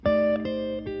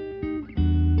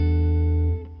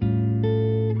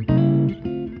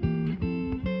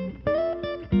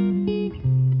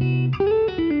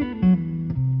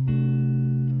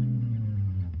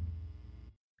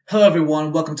Hello,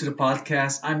 everyone. Welcome to the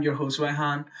podcast. I'm your host,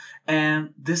 Rehan,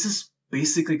 and this is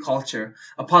basically culture,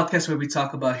 a podcast where we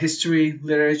talk about history,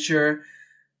 literature,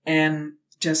 and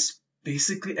just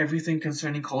basically everything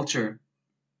concerning culture.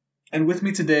 And with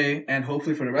me today, and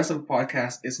hopefully for the rest of the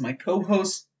podcast, is my co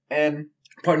host and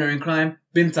partner in crime,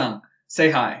 Bintang.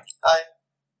 Say hi. Hi.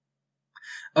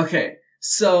 Okay,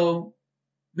 so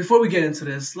before we get into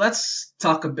this, let's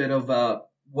talk a bit about,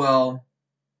 well,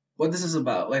 what this is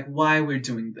about, like why we're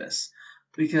doing this.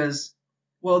 Because,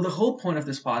 well, the whole point of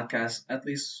this podcast, at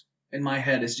least in my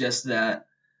head, is just that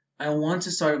I want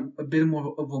to start a bit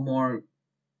more of a more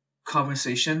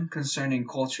conversation concerning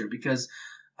culture because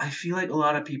I feel like a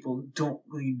lot of people don't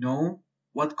really know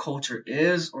what culture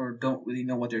is or don't really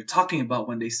know what they're talking about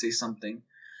when they say something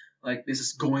like this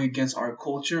is going against our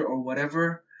culture or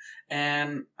whatever.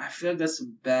 And I feel like that's a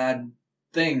bad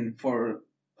thing for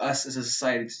us as a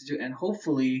society to do. And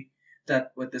hopefully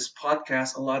that with this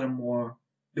podcast, a lot of more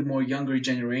the more younger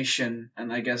generation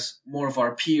and I guess more of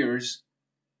our peers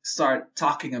start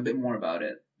talking a bit more about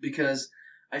it because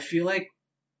I feel like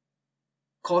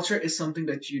culture is something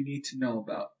that you need to know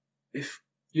about. If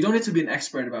you don't need to be an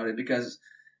expert about it because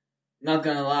not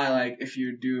gonna lie, like if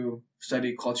you do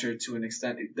study culture to an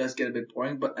extent, it does get a bit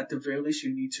boring. But at the very least,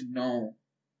 you need to know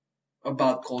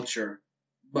about culture,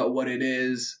 about what it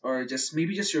is, or just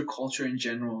maybe just your culture in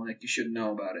general. Like you should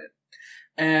know about it.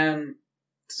 And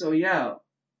so, yeah,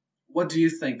 what do you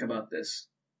think about this?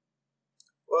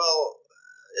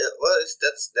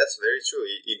 That's very true.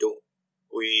 You don't.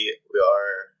 We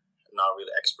are not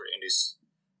really expert in this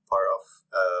part of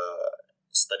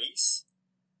studies,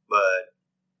 but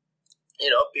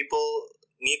people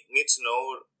need to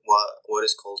know what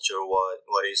is culture,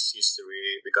 what is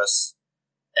history, because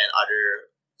and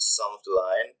other some of the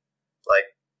line,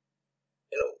 like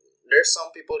there's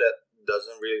some people that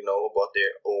doesn't really know about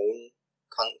their own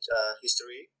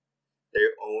history,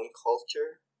 their own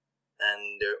culture,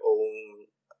 and their own,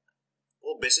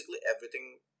 well, basically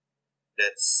everything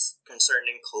that's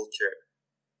concerning culture.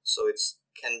 So it's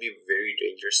can be very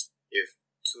dangerous if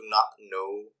to not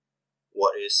know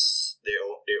what is their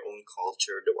own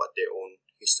culture, what their own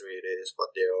history it is, what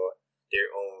their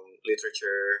own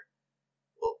literature.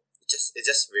 Well, it's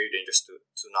just very dangerous to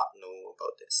not know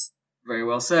about this. Very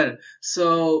well said.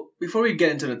 So, before we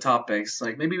get into the topics,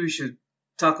 like maybe we should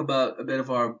talk about a bit of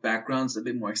our backgrounds a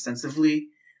bit more extensively.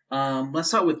 Let's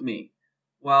start with me.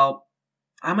 Well,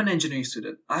 I'm an engineering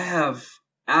student. I have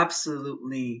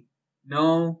absolutely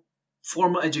no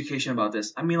formal education about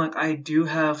this. I mean, like, I do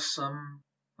have some,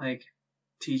 like,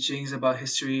 teachings about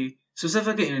history,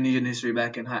 specifically Indonesian history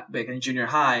back in junior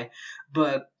high,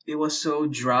 but it was so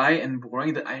dry and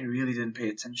boring that I really didn't pay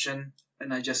attention,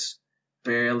 and I just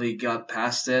barely got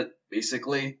past it,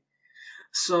 basically.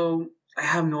 So I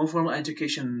have no formal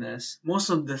education in this. Most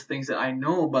of the things that I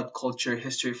know about culture,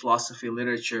 history, philosophy,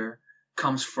 literature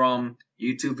comes from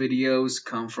YouTube videos,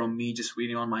 come from me just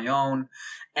reading on my own.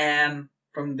 And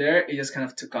from there, it just kind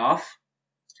of took off.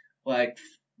 Like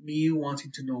me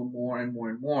wanting to know more and more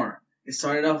and more. It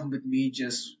started off with me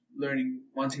just learning,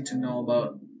 wanting to know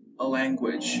about a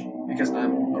language because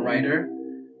I'm a writer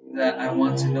that I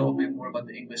want to know a bit more about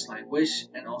the English language,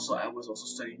 and also I was also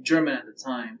studying German at the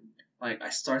time. Like I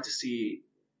start to see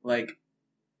like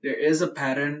there is a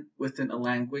pattern within a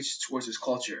language towards its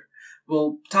culture.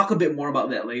 We'll talk a bit more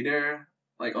about that later,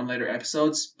 like on later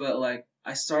episodes. But like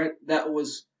that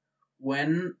was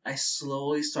when I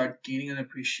slowly start gaining an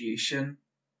appreciation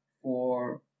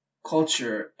for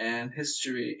culture and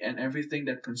history and everything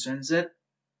that concerns it.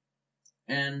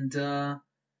 And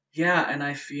yeah, and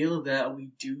I feel that we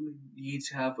do need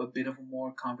to have a bit of a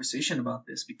more conversation about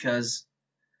this because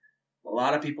a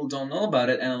lot of people don't know about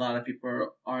it and a lot of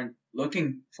people aren't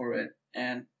looking for it.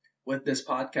 And with this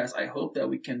podcast, I hope that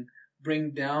we can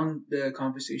bring down the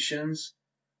conversations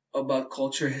about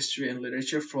culture, history, and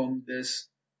literature from this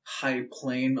high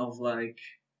plane of like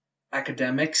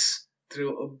academics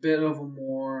through a bit of a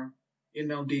more,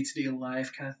 day to day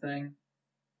life kind of thing.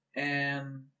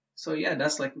 And so, yeah,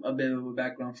 that's like a bit of a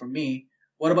background for me.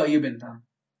 What about you, Bintang?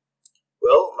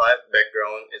 Well, my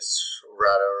background is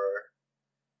rather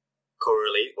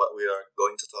correlate what we are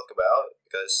going to talk about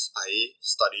because I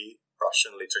study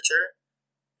Russian literature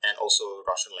and also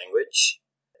Russian language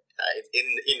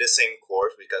in the same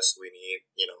course because we need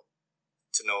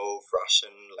to know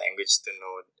Russian language to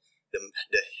know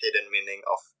the hidden meaning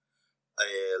of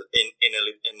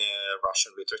in a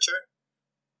Russian literature,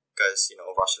 because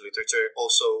Russian literature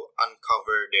also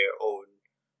uncover their own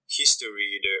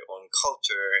history, their own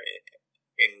culture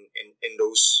in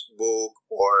those book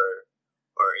or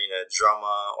in a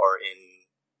drama or in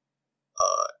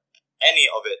uh, any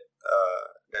of it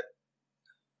that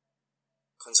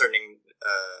concerning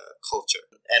culture.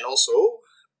 And also,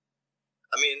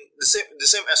 I mean, the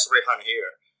same as Rehan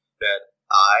here, that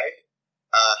I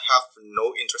have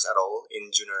no interest at all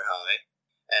in junior high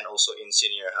and also in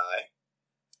senior high.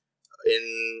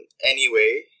 In any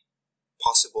way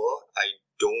possible, I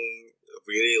don't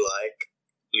really like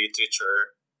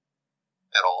literature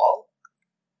at all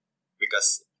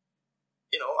because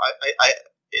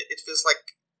it feels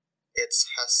like it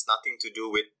has nothing to do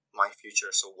with my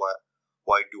future. So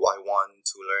why do I want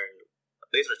to learn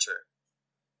literature?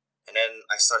 And then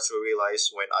I start to realize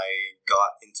when I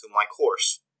got into my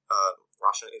course,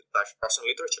 Russian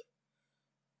literature,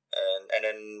 and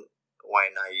then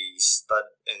when I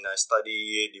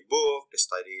study the book, I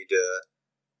study the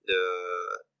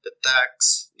the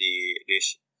text, the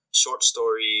short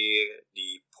story,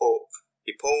 the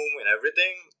poem, and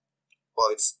everything. Well,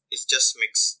 it just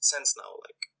makes sense now.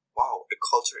 Like, wow, the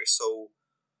culture is so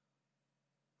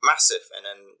massive, and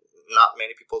then not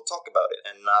many people talk about it,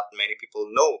 and not many people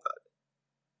know about it.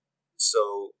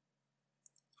 So,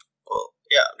 well,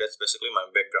 yeah, that's basically my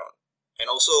background. And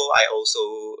also, I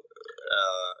also,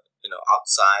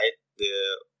 outside the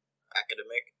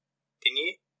academic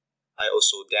thingy, I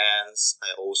also dance.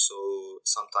 I also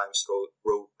sometimes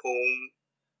wrote poem,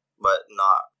 but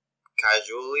not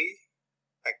casually.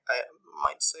 I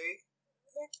might say,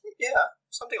 yeah,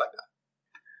 something like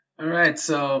that. All right,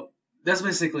 so that's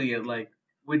basically it. Like,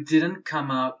 we didn't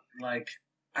come out like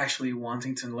actually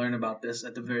wanting to learn about this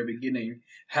at the very beginning.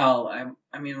 Hell,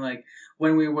 I mean, like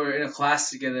when we were in a class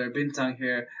together, Bintang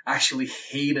here actually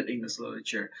hated English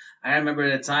literature. I remember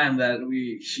the time that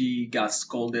she got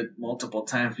scolded multiple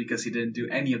times because he didn't do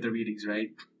any of the readings,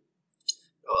 right?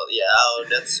 Well, yeah,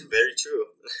 that's very true.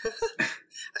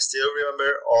 I still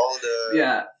remember all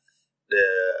Yeah. the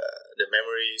the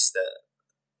memories that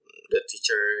the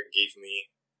teacher gave me,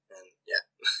 and yeah,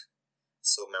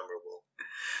 so memorable.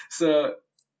 So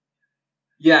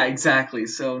yeah, exactly.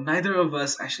 So neither of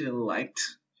us actually liked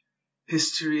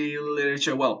history,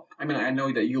 literature. Well, I mean, I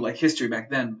know that you like history back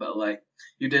then, but like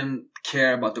you didn't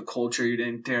care about the culture, you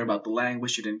didn't care about the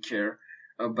language, you didn't care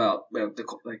about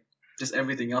like just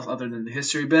everything else other than the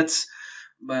history bits.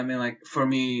 But I mean, like for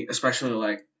me especially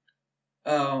like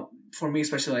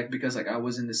because like I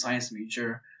was in the science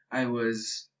major, I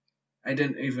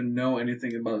didn't even know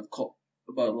anything about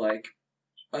about like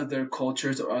other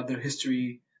cultures or other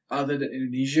history other than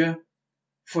Indonesia.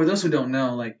 For those who don't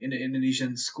know, like in the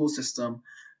Indonesian school system,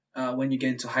 when you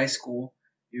get into high school,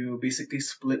 you basically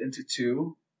split into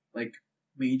two, like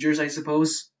majors, I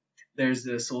suppose. There's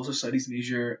the social studies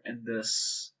major and the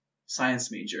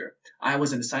science major. I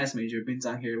was in the science major.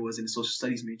 Bintang here was in the social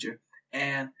studies major.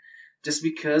 And just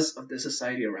because of the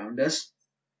society around us,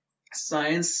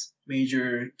 science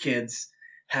major kids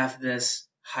have this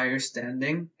higher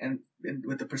standing and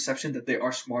with the perception that they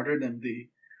are smarter than the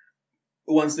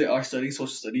ones they are studying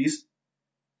social studies.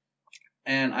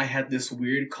 And I had this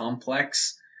weird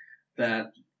complex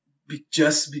that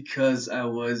just because I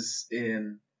was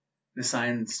in the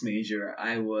science major,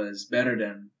 I was better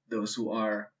than those who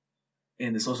are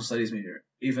in the social studies major.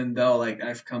 Even though like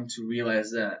I've come to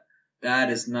realize that that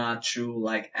is not true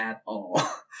like at all.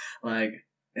 Like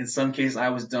in some cases I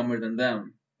was dumber than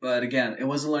them. But again, it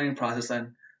was a learning process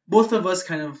and both of us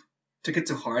kind of took it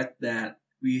to heart that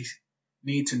we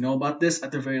need to know about this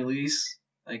at the very least.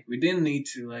 Like we didn't need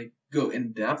to like go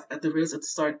in depth at the very least at the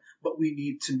start, but we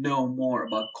need to know more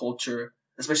about culture,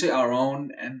 especially our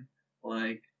own and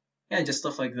like yeah, just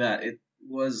stuff like that. It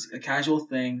was a casual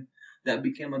thing that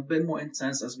became a bit more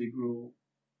intense as we grew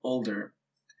older.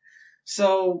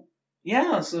 So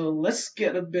yeah, so let's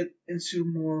get a bit into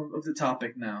more of the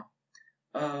topic now.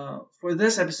 For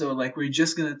this episode, like we're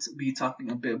just gonna be talking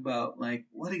a bit about like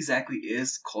what exactly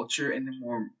is culture in a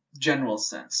more general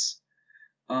sense.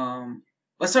 Um,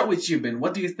 let's start with you, Ben.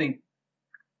 What do you think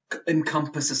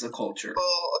encompasses a culture?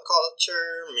 Well, a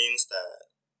culture means that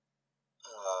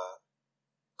uh,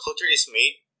 culture is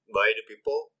made by the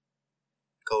people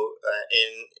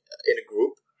in a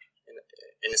group.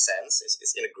 In a sense,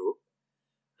 it's in a group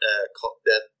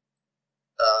that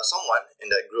someone in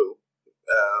that group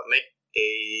make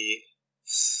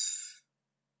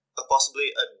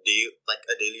possibly a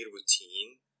daily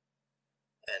routine,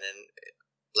 and then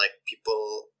like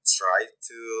people try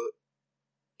to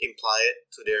imply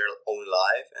it to their own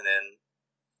life, and then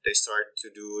they start to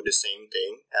do the same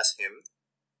thing as him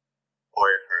or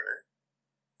her.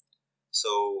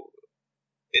 So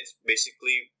it's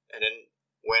basically, and then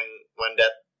when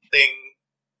that thing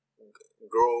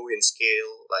grow in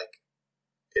scale, like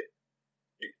it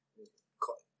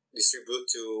distribute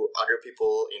to other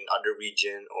people in other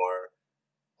region, or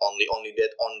only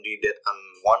that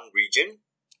one region.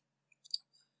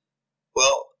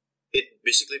 Well, it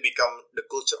basically become the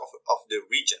culture of the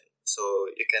region. So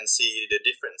you can see the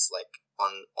difference, like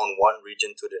on one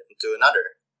region to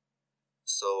another.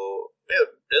 So yeah,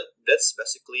 that's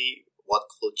basically what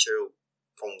culture,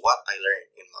 from what I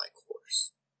learned in my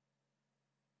course.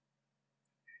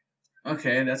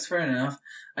 Okay, that's fair enough.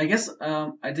 I guess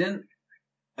I didn't.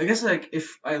 I guess like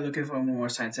if I look at it from a more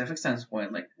scientific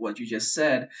standpoint, like what you just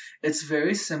said, it's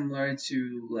very similar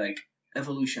to like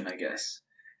evolution. I guess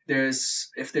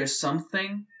there's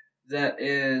something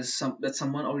that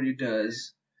someone already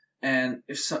does, and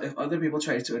if other people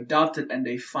try to adopt it and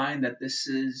they find that this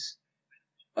is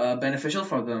beneficial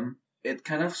for them, it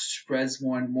kind of spreads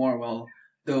more and more. Well,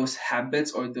 those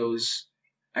habits or those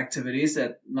activities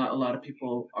that not a lot of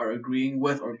people are agreeing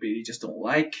with or they just don't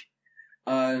like,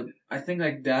 I think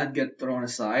like that get thrown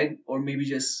aside or maybe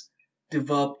just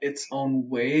develop its own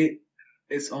way,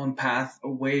 its own path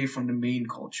away from the main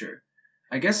culture.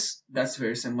 I guess that's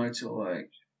very similar to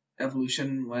like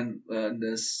evolution when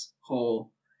this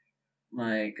whole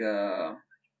like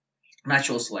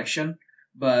natural selection,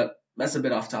 but that's a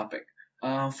bit off topic.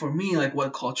 For me, like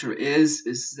what culture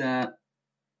is that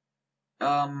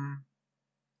um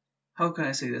how can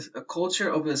I say this? A culture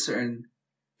of a certain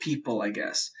people, I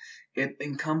guess. It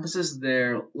encompasses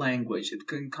their language. It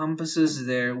encompasses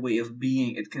their way of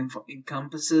being.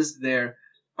 Encompasses their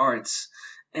arts,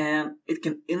 and it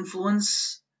can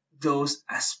influence those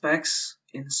aspects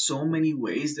in so many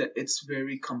ways that it's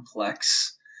very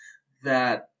complex.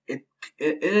 That it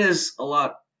is a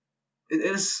lot. It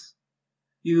is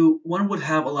you. One would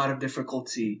have a lot of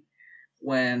difficulty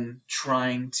when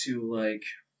trying to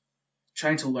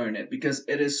learn it because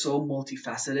it is so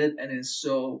multifaceted and it's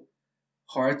so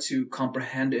hard to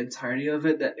comprehend the entirety of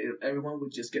it that everyone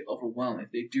would just get overwhelmed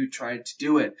if they do try to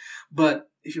do it. But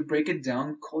if you break it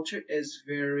down, culture is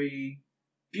very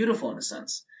beautiful in a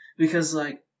sense because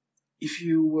like if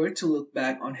you were to look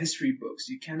back on history books,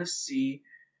 you kind of see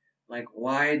like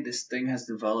why this thing has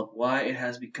developed, why it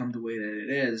has become the way that it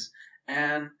is,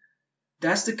 and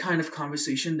that's the kind of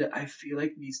conversation that I feel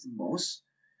like needs the most,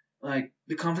 like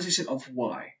the conversation of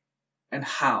why and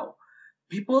how.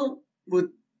 People would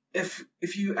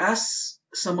if you ask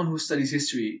someone who studies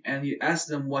history and you ask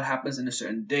them what happens in a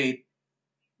certain date,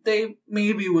 they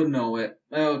maybe would know it.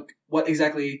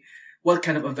 What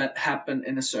kind of event happened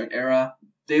in a certain era,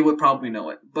 they would probably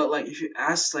know it. But like if you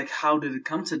ask like how did it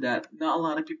come to that, not a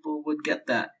lot of people would get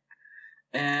that.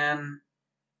 And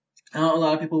not a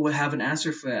lot of people would have an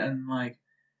answer for that. And like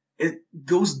it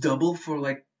goes double for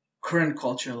like current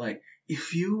culture. Like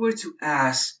if you were to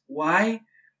ask why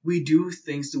we do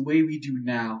things the way we do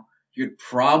now, you'd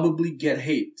probably get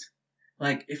hate.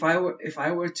 Like if I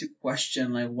were to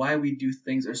question like why we do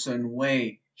things a certain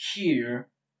way here,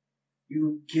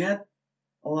 you get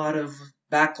a lot of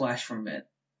backlash from it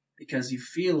because you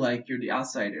feel like you're the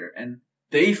outsider and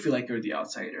they feel like you're the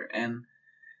outsider, and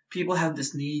people have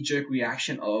this knee jerk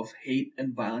reaction of hate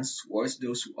and violence towards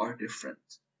those who are different.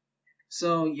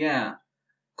 So yeah,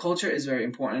 culture is very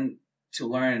important to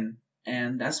learn,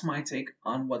 and that's my take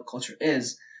on what culture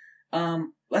is.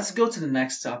 Let's go to the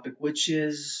next topic, which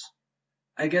is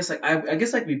I guess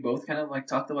like we both kind of like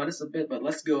talked about this a bit, but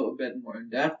let's go a bit more in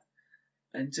depth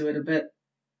into it a bit.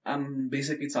 I'm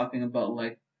basically talking about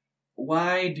like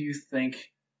why do you think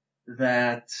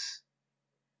that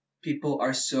people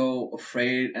are so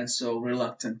afraid and so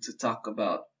reluctant to talk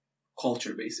about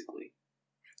culture, basically?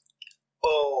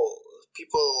 Well,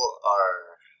 people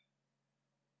are,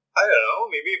 I don't know,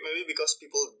 maybe because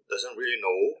people doesn't really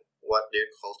know what their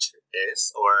culture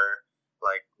is, or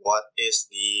like what is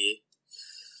the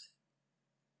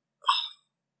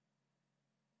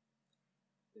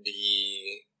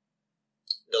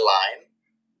the line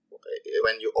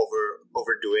when you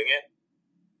overdoing it.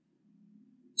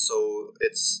 So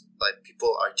it's like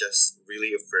people are just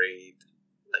really afraid,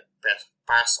 like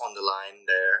pass on the line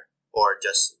there, or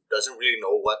just doesn't really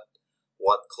know what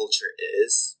culture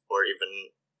is, or even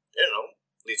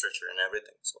literature and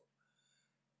everything. So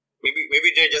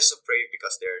maybe they're just afraid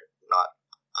because they're not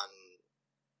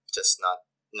just not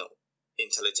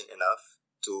intelligent enough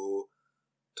to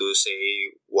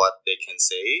say what they can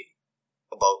say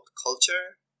about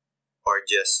culture, or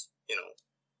just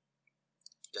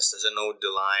doesn't know the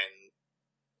line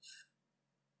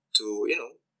to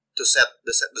to set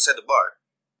the bar.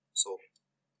 So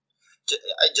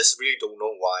I just really don't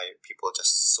know why people are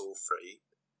just so afraid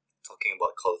talking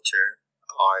about culture,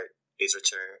 art,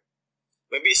 literature.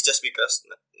 Maybe it's just because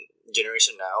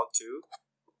generation now too,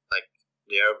 like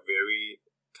they are very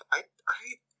I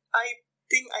I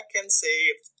think I can say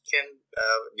it can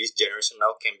this generation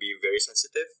now can be very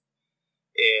sensitive.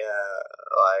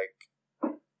 Like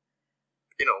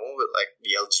with like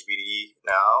the LGBT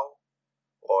now,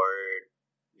 or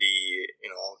the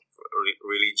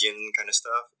religion kind of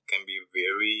stuff can be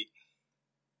very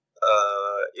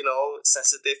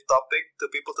sensitive topic to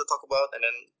people to talk about, and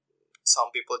then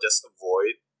some people just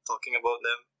avoid talking about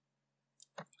them.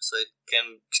 So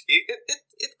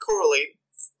it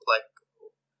correlates, like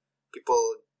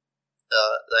people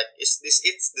like it's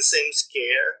the same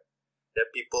scare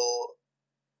that people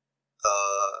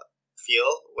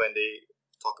feel when they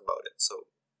talk about it. So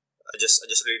I just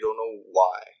really don't know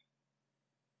why.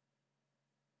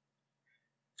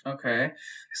 Okay,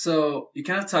 so you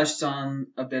kind of touched on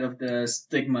a bit of the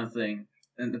stigma thing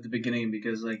at the beginning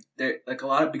because like there like a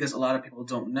lot of people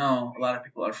don't know, a lot of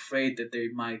people are afraid that they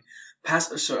might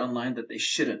pass a certain line that they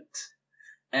shouldn't,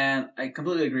 and I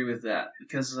completely agree with that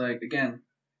because like again,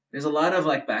 there's a lot of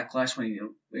like backlash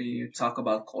when you talk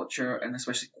about culture and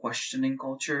especially questioning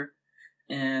culture,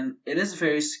 and it is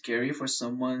very scary for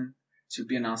someone to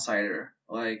be an outsider,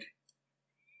 like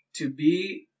to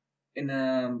be in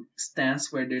a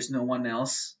stance where there's no one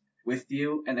else with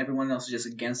you and everyone else is just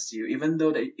against you, even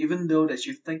though that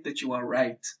you think that you are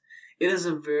right. It is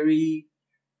a very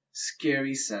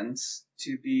scary sense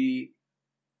to be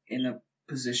in a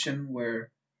position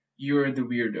where you're the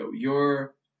weirdo,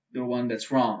 you're the one that's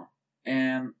wrong,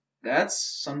 and that's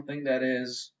something that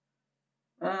is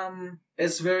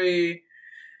it's very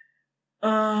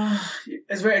uh,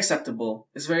 it's very acceptable.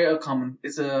 It's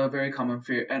a very common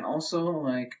fear, and also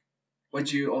like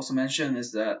what you also mentioned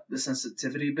is that the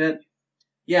sensitivity bit.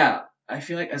 Yeah, I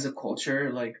feel like as a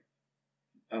culture, like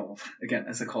oh, again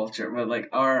as a culture, but like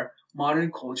our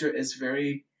modern culture is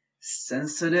very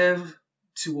sensitive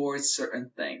towards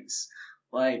certain things.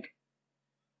 Like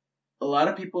a lot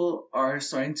of people are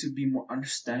starting to be more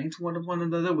understanding to one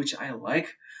another, which I like,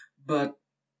 but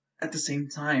at the same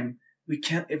time, we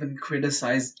can't even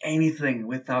criticize anything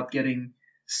without getting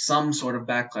some sort of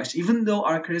backlash. Even though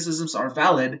our criticisms are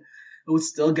valid, it would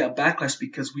still get backlash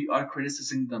because we are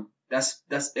criticizing them. That's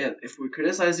it. If we're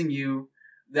criticizing you,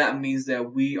 that means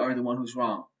that we are the one who's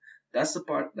wrong. That's the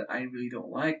part that I really don't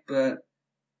like, but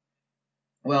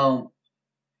well,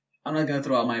 I'm not gonna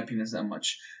throw out my opinions that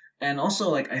much. And also,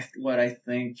 like what I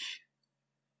think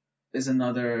is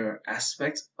another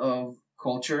aspect of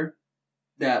culture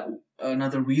that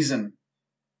another reason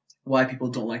why people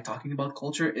don't like talking about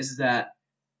culture is that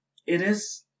it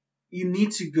is you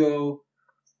need to go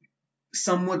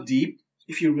somewhat deep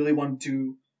if you really want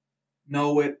to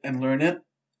know it and learn it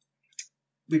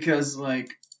because like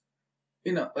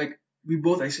we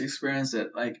both actually experience it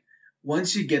like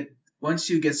once you get once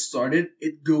you get started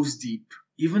it goes deep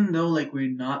even though like we're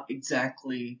not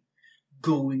exactly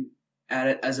going at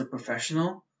it as a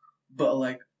professional but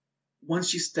like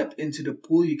once you step into the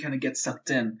pool you kind of get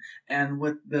sucked in and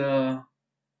with the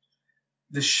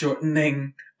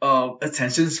shortening of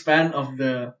attention span of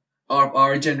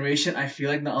our generation, I feel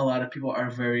like not a lot of people are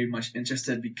very much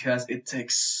interested because it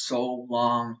takes so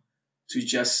long to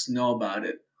just know about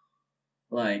it.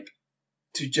 Like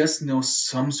to just know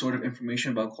some sort of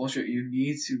information about culture, you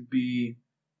need to be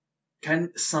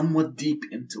somewhat deep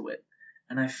into it.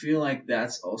 And I feel like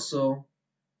that's also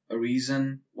a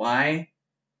reason why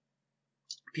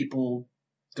people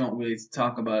don't really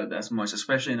talk about it as much,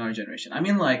 especially in our generation. I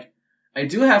mean, like, I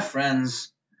do have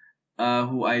friends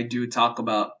who I do talk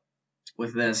about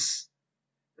with this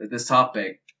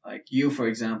topic, like you, for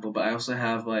example. But I also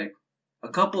have like a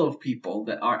couple of people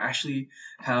that are actually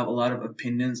have a lot of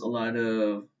opinions, a lot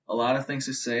of things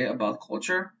to say about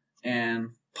culture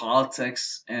and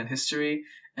politics and history,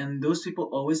 and those people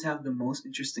always have the most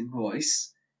interesting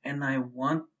voice, and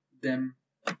them,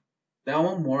 I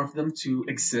want more of them to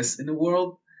exist in the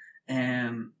world,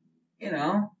 and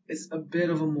it's a bit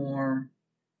of a more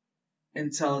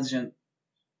intelligent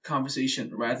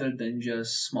conversation rather than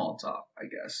just small talk, I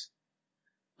guess.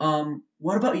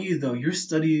 What about you though? You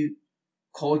study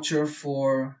culture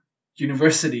for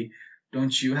university.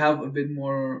 Don't you have a bit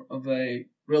more of a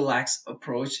relaxed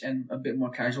approach and a bit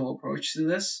more casual approach to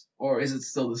this? Or is it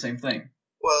still the same thing?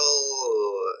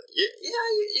 Well, yeah,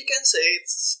 you can say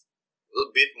it's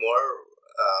a bit more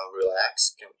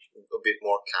relaxed, a bit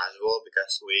more casual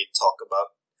because we talk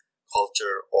about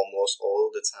culture almost all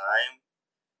the time.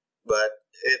 But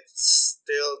it's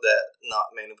still that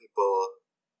not many people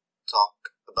talk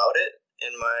about it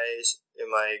in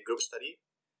my group study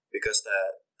because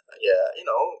that yeah,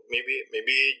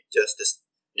 maybe just this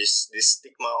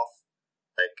stigma of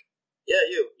like, yeah,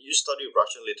 you study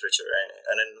Russian literature,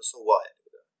 and then so what,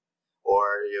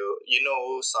 or you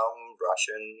know some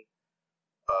Russian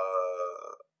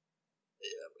uh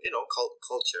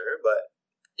culture, but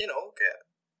okay,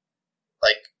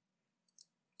 like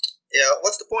yeah,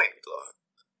 what's the point?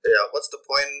 Yeah, what's the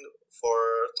point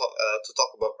to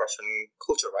talk about Russian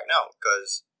culture right now?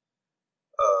 Because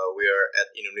we are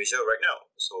at Indonesia right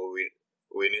now, so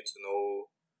we need to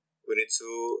know, we need to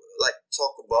like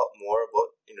talk about more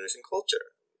about Indonesian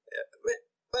culture. Yeah,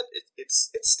 but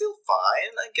it's still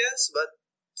fine, I guess. But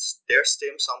there's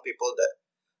still some people that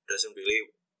doesn't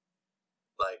really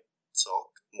like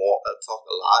talk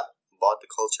a lot about the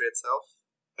culture itself.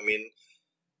 I mean,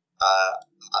 uh,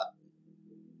 uh,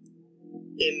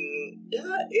 in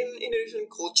Indonesian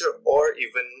culture or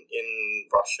even in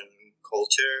Russian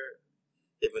culture,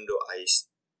 even though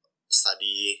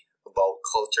study about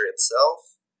culture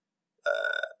itself,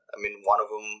 I mean one of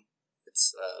them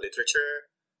it's literature,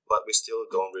 but we still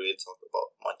don't really talk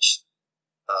about much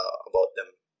about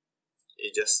them.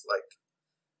 It just like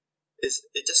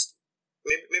it just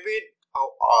maybe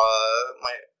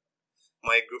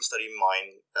my group study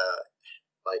mind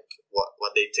like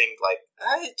what they think like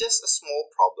it's just a small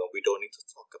problem, we don't need to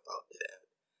talk about it,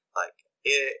 like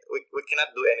we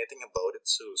cannot do anything about it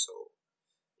too, so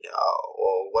yeah,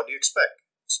 or what do you expect?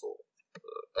 So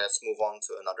let's move on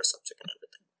to another subject and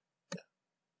everything.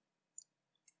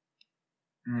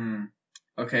 Hmm.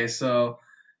 Okay, so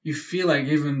you feel like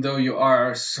even though you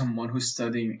are someone who's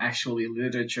studying actually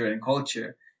literature and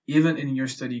culture, even in your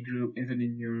study group, even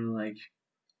in your like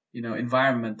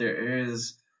environment, there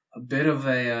is a bit of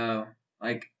a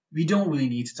like we don't really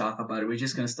need to talk about it. We're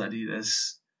just gonna study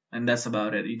this, and that's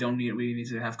about it. You don't really need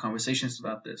to have conversations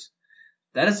about this.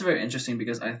 That is very interesting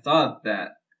because I thought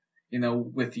that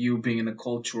with you being in a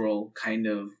cultural kind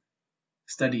of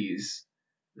studies,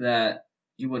 that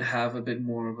you would have a bit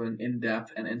more of an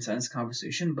in-depth and intense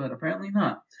conversation, but apparently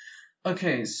not.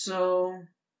 Okay, so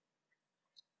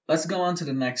let's go on to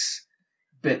the next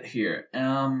bit here.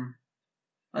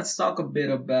 Let's talk a bit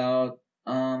about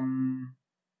a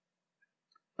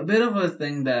bit of a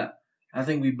thing that I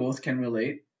think we both can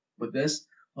relate with this,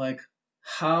 like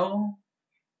how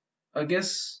I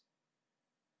guess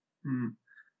hmm,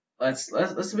 let's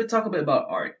a bit talk a bit about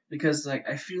art because like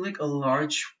I feel like a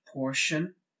large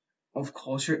portion of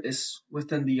culture is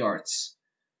within the arts,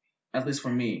 at least for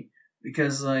me,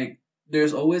 because like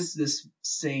there's always this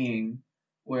saying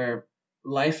where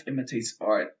life imitates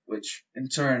art, which in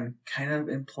turn kind of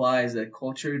implies that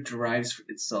culture derives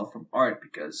itself from art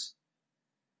because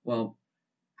well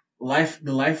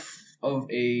the life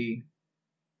of a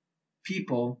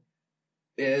people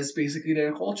is basically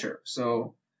their culture.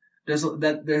 So there's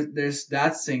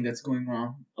that saying that's going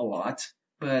on a lot.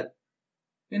 But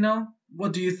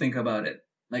what do you think about it?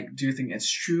 Like, do you think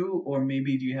it's true, or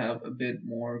maybe do you have a bit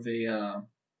more of a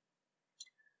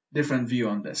different view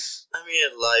on this? I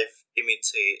mean, life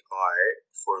imitate art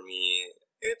for me.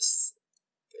 It's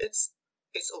it's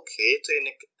okay to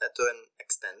an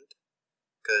extent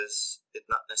because it's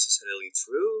not necessarily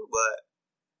true, but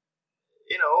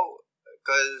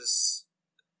because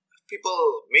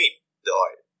people made the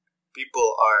art.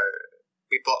 People are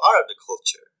people are the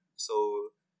culture. So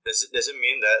does it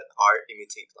mean that art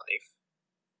imitate life?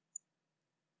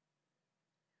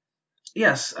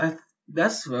 Yes,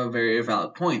 that's a very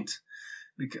valid point.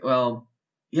 Well,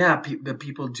 yeah, the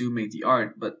people do make the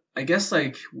art, but I guess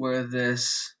like where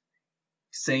this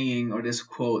saying or this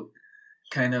quote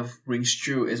kind of rings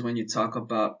true is when you talk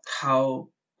about how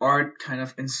art kind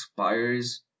of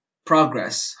inspires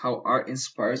progress, how art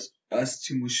inspires us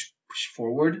to push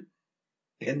forward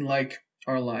in like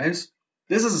our lives.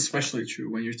 This is especially true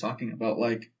when you're talking about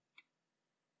like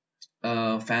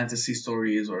fantasy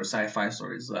stories or sci-fi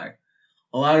stories. Like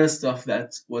a lot of stuff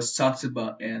that was talked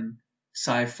about in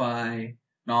sci-fi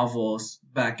novels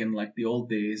back in like the old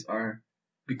days are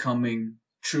becoming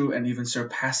true and even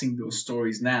surpassing those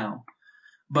stories now.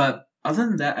 But other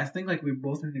than that, I think like we're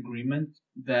both in agreement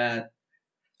that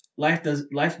life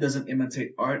doesn't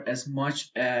imitate art as much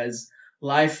as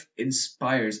life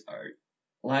inspires art.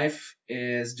 Life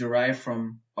is derived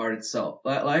from art itself.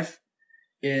 Life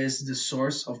is the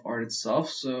source of art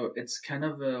itself, so it's kind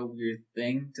of a weird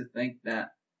thing to think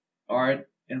that art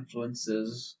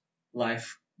influences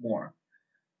life more.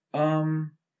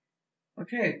 Um,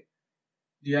 okay.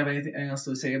 Do you have anything else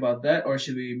to say about that, or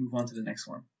should we move on to the next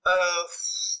one?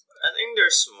 I think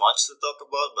there's much to talk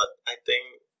about, but I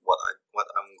think what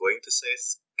I'm going to say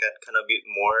is get kind of bit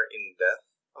more in depth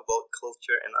about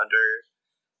culture and other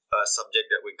subject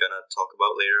that we're gonna talk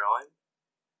about later on.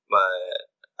 But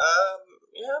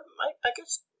yeah, I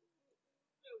guess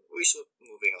we should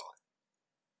moving on.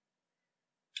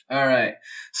 All right.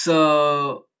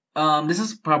 So this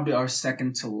is probably our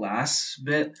second to last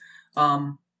bit.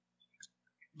 Um,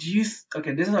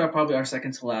 okay? This is probably our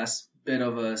second to last bit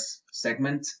of a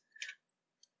segment.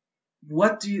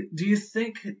 What do you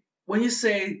think when you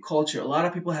say culture? A lot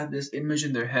of people have this image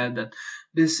in their head that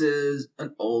this is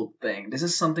an old thing. This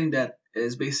is something that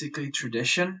is basically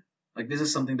tradition. Like this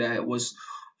is something that was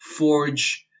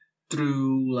forged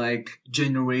through like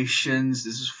generations.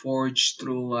 This is forged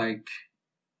through like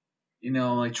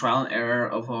like trial and error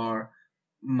of our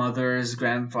mothers,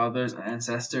 grandfathers, and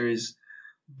ancestors.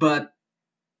 But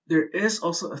there is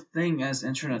also a thing as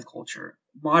internet culture,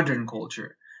 modern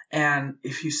culture. And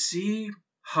if you see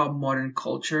how modern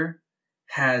culture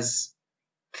has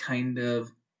kind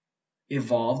of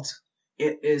evolved,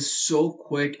 it is so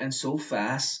quick and so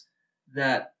fast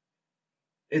that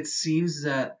it seems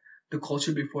that the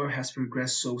culture before has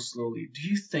progressed so slowly. Do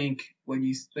you think, when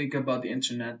you think about the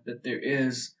internet, that there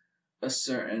is a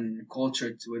certain culture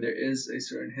to it? There is a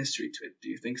certain history to it. Do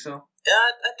you think so? Yeah,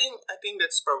 I think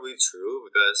that's probably true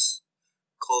because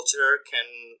culture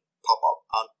can pop up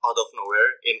out of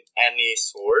nowhere in any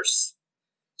source.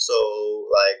 So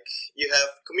like you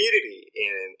have community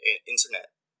in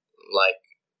internet, like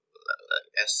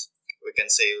as we can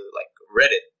say like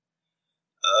Reddit.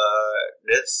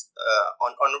 That's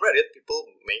on Reddit, people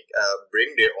make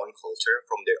bring their own culture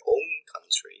from their own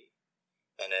country,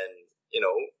 and then you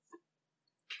know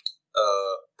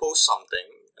post something,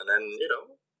 and then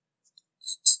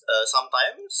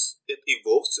sometimes it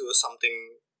evolves to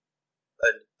something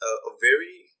a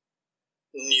very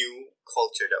new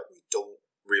culture that we don't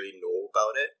really know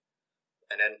about it,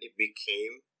 and then it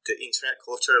became the internet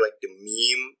culture, like the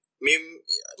meme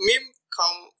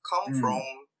come Mm. from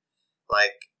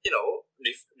like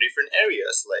different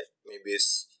areas, like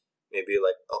maybe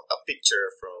like a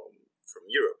picture from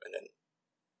Europe, and then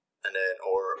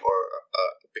or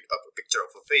a picture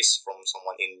of a face from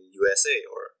someone in USA,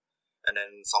 or and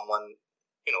then someone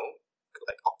you know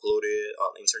like upload it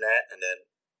on internet, and then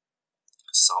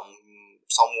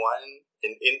someone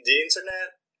in the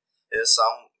internet is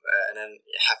and then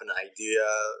have an idea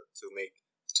to make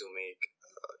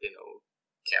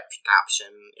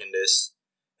caption in this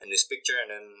picture,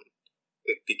 and then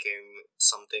it became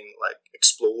something like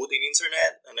explode in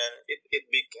internet, and then it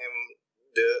became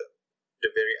the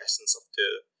very essence of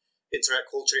the internet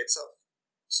culture itself.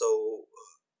 So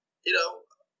you know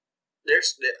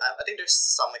I think there's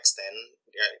some extent,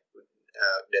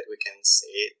 that we can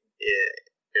say,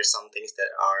 there's some things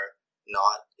that are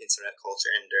not internet culture,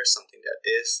 and there's something that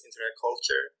is internet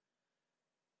culture.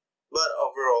 But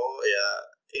overall,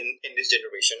 yeah, in this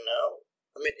generation now,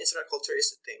 I mean, internet culture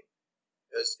is a thing.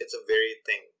 It's a very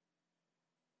thing.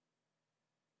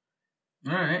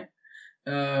 All right.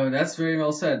 That's very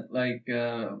well said. Like,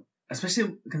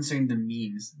 especially concerning the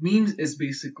memes. Memes is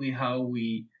basically how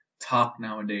we talk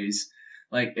nowadays.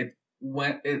 Like, it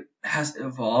has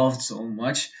evolved so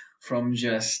much from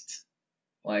just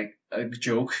like a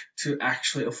joke to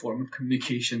actually a form of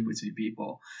communication between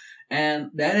people, and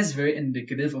that is very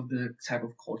indicative of the type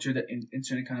of culture that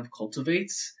internet kind of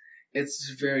cultivates. It's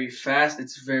very fast.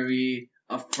 It's very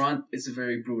upfront. It's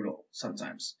very brutal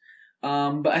sometimes.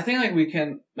 But I think like we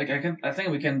can like I think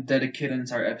we can dedicate an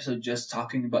entire episode just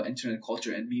talking about internet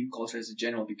culture and meme culture as a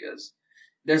general, because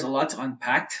there's a lot to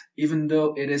unpack, even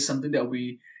though it is something that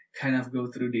we kind of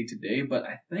go through day to day. But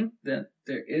I think that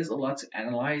there is a lot to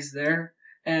analyze there,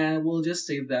 and we'll just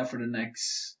save that for the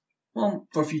next, well,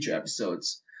 for future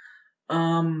episodes.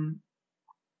 Um,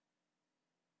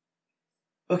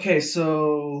 okay,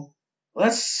 so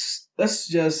let's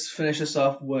just finish this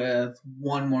off with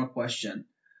one more question.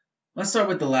 Let's start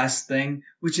with the last thing,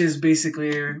 which is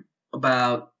basically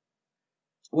about,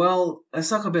 well, let's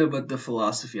talk a bit about the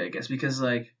philosophy, I guess, because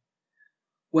like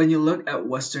when you look at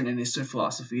Western and Eastern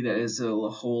philosophy, there is a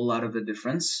whole lot of the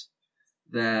difference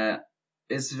that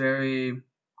is very.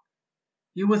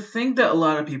 You would think that a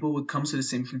lot of people would come to the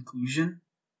same conclusion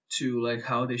to like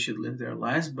how they should live their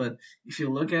lives, but if you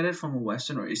look at it from a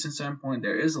Western or Eastern standpoint,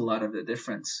 there is a lot of the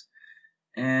difference.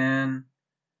 And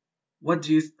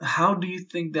how do you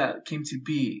think that came to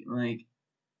be? Like,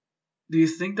 do you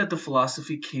think that the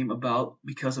philosophy came about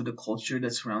because of the culture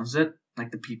that surrounds it,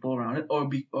 like the people around it,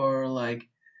 or like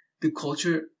the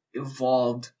culture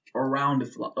evolved around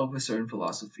of a certain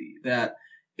philosophy that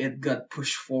it got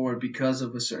pushed forward because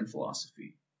of a certain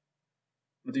philosophy?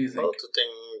 What do you Well, think? to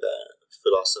think that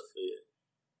philosophy,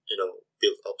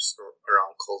 built up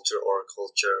around culture, or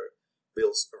culture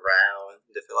builds around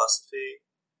the philosophy,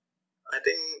 I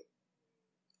think,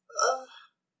 uh,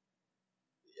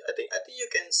 I think you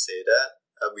can say that,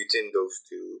 between those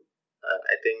two.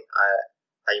 I think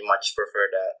I much prefer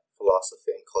that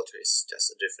philosophy and culture is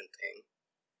just a different thing,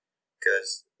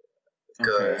 because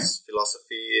Okay.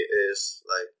 philosophy is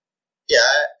like,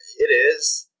 yeah, it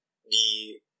is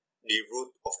the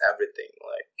root of everything,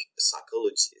 like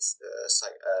psychology,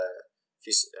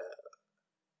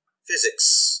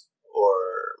 physics,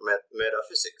 or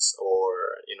metaphysics,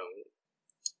 or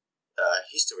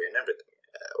history and everything.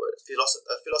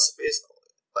 Philosophy is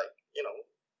like,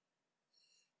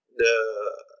 the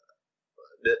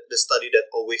the study that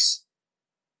always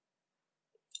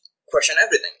question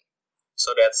everything.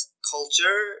 So that's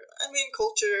culture. I mean,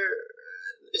 culture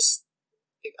is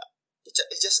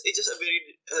it's just a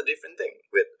very different thing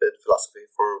with philosophy,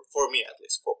 for me at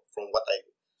least, from what I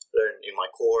learned in my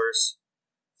course,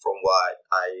 from what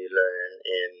I learned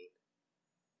in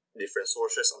different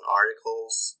sources on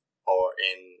articles or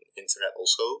in internet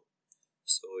also.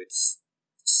 So it's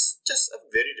just a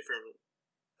very different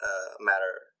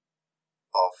matter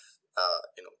of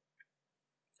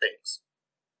things.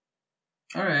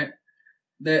 All right.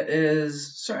 That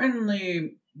is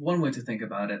certainly one way to think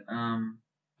about it.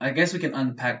 I guess we can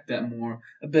unpack that more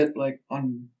a bit, like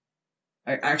on.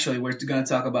 Actually, we're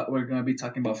gonna be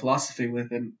talking about philosophy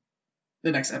within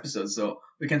the next episode, so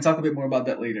we can talk a bit more about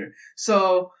that later.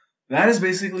 So that is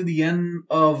basically the end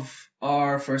of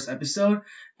our first episode,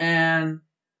 and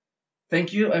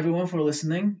thank you everyone for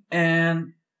listening.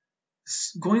 And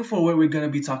going forward, we're gonna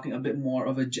be talking a bit more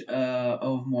of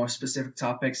of more specific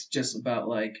topics, just about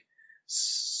like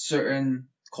certain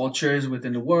cultures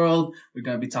within the world. We're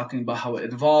gonna be talking about how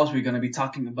it evolves. We're gonna be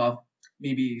talking about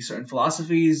maybe certain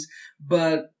philosophies.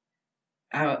 But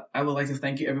I would like to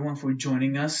thank you everyone for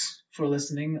joining us, for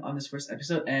listening on this first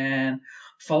episode, and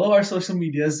follow our social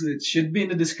medias. It should be in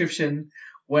the description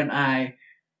when I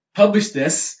publish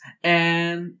this.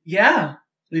 And yeah,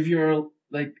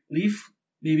 leave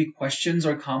maybe questions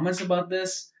or comments about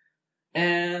this,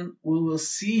 and we will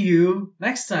see you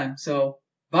next time. So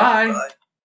bye. Bye.